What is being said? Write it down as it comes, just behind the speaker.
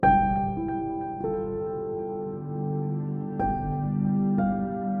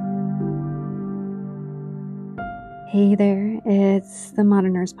Hey there, it's the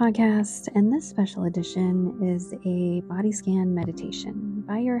Modern Nurse Podcast, and this special edition is a body scan meditation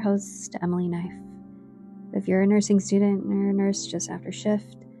by your host, Emily Knife. If you're a nursing student or a nurse just after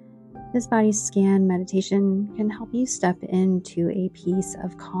shift, this body scan meditation can help you step into a peace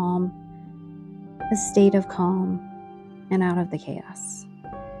of calm, a state of calm, and out of the chaos.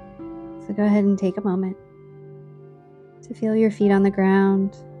 So go ahead and take a moment to feel your feet on the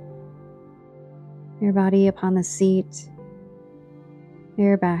ground, your body upon the seat,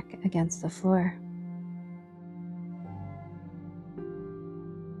 your back against the floor.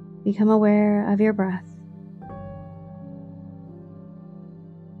 Become aware of your breath.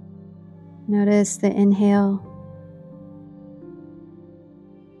 Notice the inhale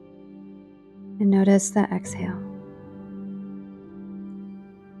and notice the exhale.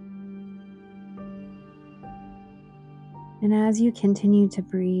 And as you continue to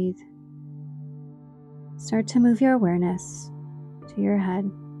breathe, start to move your awareness to your head.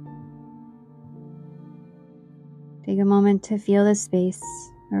 Take a moment to feel the space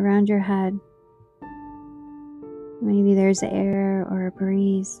around your head. Maybe there's air or a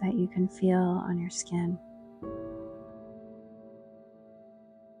breeze that you can feel on your skin.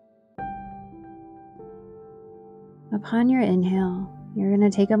 Upon your inhale, you're going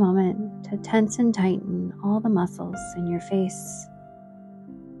to take a moment to tense and tighten all the muscles in your face.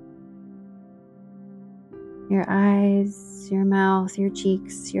 Your eyes, your mouth, your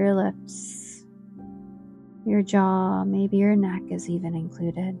cheeks, your lips, your jaw, maybe your neck is even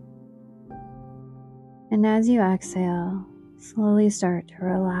included. And as you exhale, slowly start to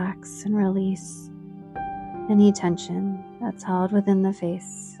relax and release any tension that's held within the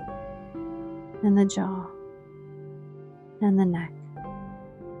face and the jaw and the neck.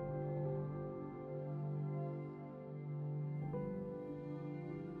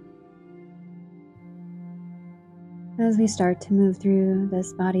 As we start to move through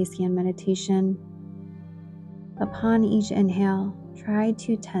this body scan meditation, upon each inhale, try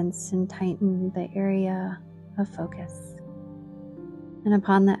to tense and tighten the area of focus. And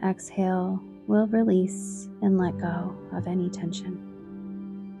upon the exhale, we'll release and let go of any tension.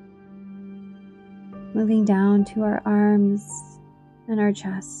 Moving down to our arms and our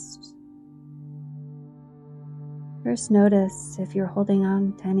chest. First, notice if you're holding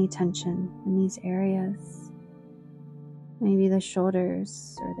on to any tension in these areas. Maybe the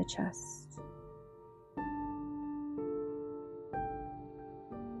shoulders or the chest.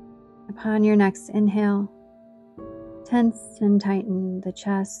 Upon your next inhale, tense and tighten the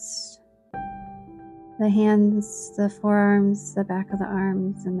chest, the hands, the forearms, the back of the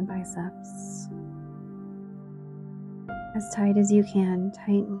arms, and the biceps. As tight as you can,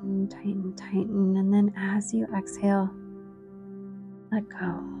 tighten, tighten, tighten, and then as you exhale, let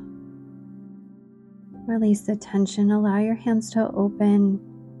go. Release the tension, allow your hands to open,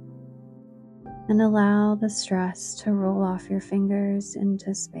 and allow the stress to roll off your fingers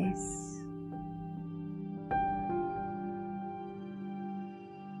into space.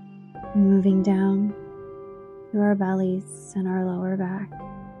 Moving down to our bellies and our lower back.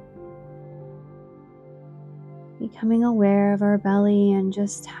 Becoming aware of our belly and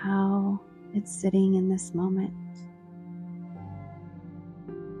just how it's sitting in this moment.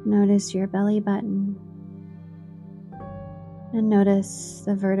 Notice your belly button. And notice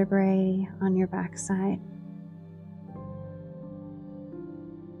the vertebrae on your backside.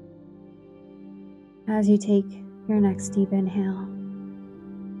 As you take your next deep inhale,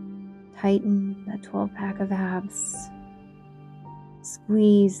 tighten that 12-pack of abs.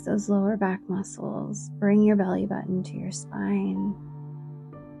 Squeeze those lower back muscles. Bring your belly button to your spine.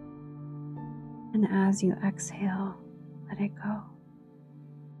 And as you exhale, let it go.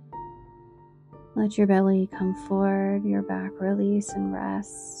 Let your belly come forward, your back release and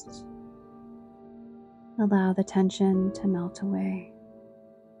rest. Allow the tension to melt away.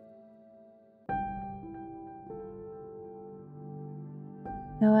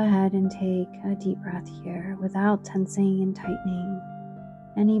 Go ahead and take a deep breath here without tensing and tightening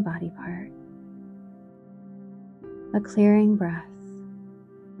any body part. A clearing breath.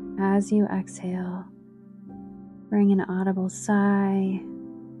 As you exhale, bring an audible sigh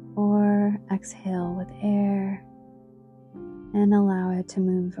or exhale with air and allow it to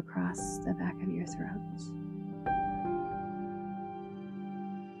move across the back of your throat.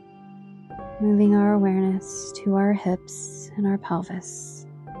 Moving our awareness to our hips and our pelvis.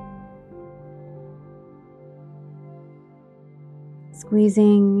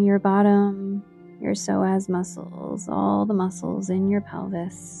 Squeezing your bottom, your psoas muscles, all the muscles in your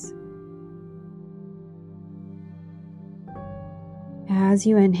pelvis. As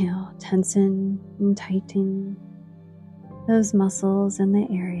you inhale, tension and tighten those muscles in the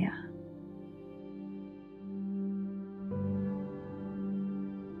area.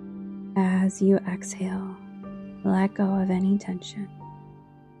 As you exhale, let go of any tension.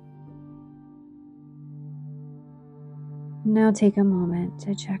 Now take a moment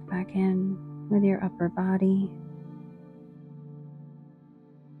to check back in with your upper body.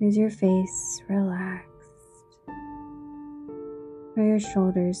 Is your face relaxed? Are your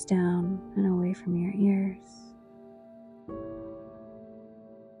shoulders down and away from your ears?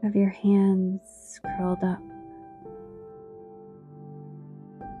 Have your hands curled up?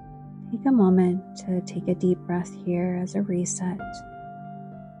 Take a moment to take a deep breath here as a reset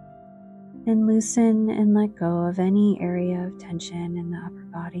and loosen and let go of any area of tension in the upper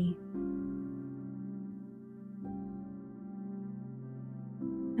body.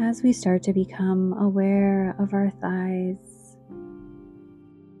 As we start to become aware of our thighs,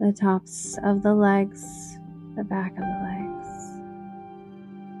 the tops of the legs, the back of the legs,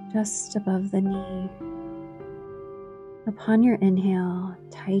 just above the knee. Upon your inhale,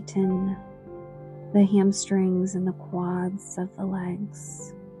 tighten the hamstrings and the quads of the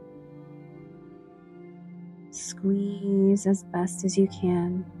legs. Squeeze as best as you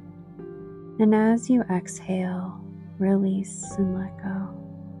can. And as you exhale, release and let go.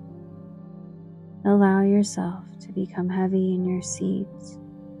 Allow yourself to become heavy in your seat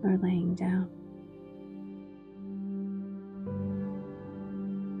or laying down.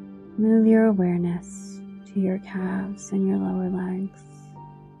 Move your awareness to your calves and your lower legs.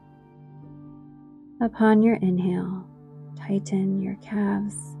 Upon your inhale, tighten your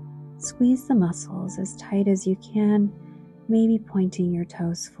calves. Squeeze the muscles as tight as you can, maybe pointing your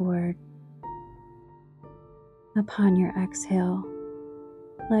toes forward. Upon your exhale,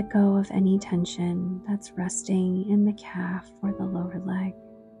 let go of any tension that's resting in the calf or the lower leg.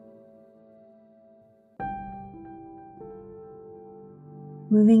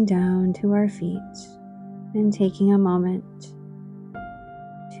 Moving down to our feet and taking a moment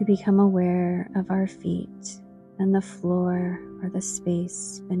to become aware of our feet and the floor or the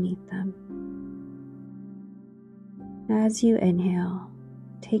space beneath them. As you inhale,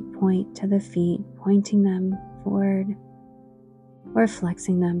 take point to the feet, pointing them forward or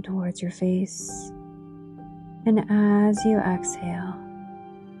flexing them towards your face. And as you exhale,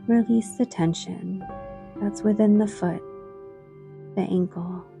 release the tension that's within the foot, the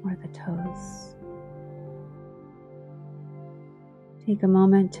ankle, or the toes. Take a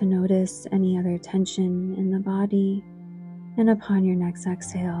moment to notice any other tension in the body, and upon your next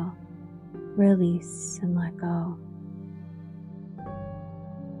exhale, release and let go.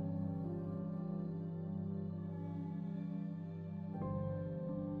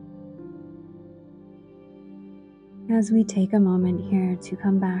 As we take a moment here to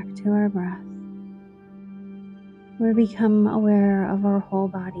come back to our breath, we become aware of our whole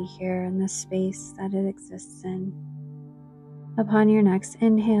body here in the space that it exists in. Upon your next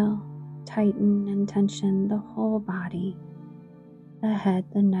inhale, tighten and tension the whole body, the head,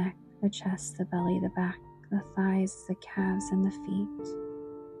 the neck, the chest, the belly, the back, the thighs, the calves, and the feet.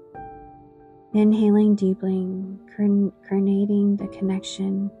 Inhaling deeply, creating the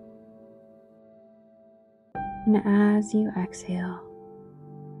connection. And as you exhale,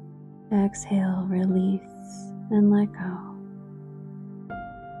 release, and let go.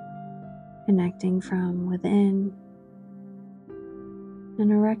 Connecting from within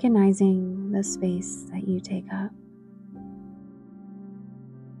and recognizing the space that you take up.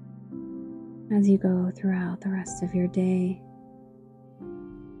 As you go throughout the rest of your day,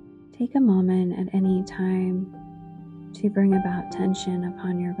 take a moment at any time to bring about tension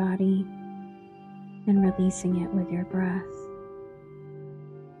upon your body and releasing it with your breath.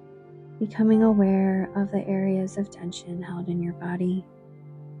 Becoming aware of the areas of tension held in your body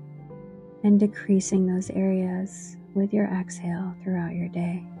and decreasing those areas with your exhale throughout your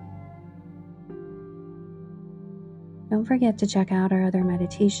day. Don't forget to check out our other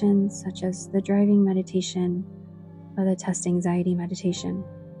meditations, such as the driving meditation or the test anxiety meditation.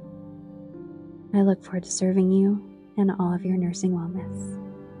 I look forward to serving you and all of your nursing wellness.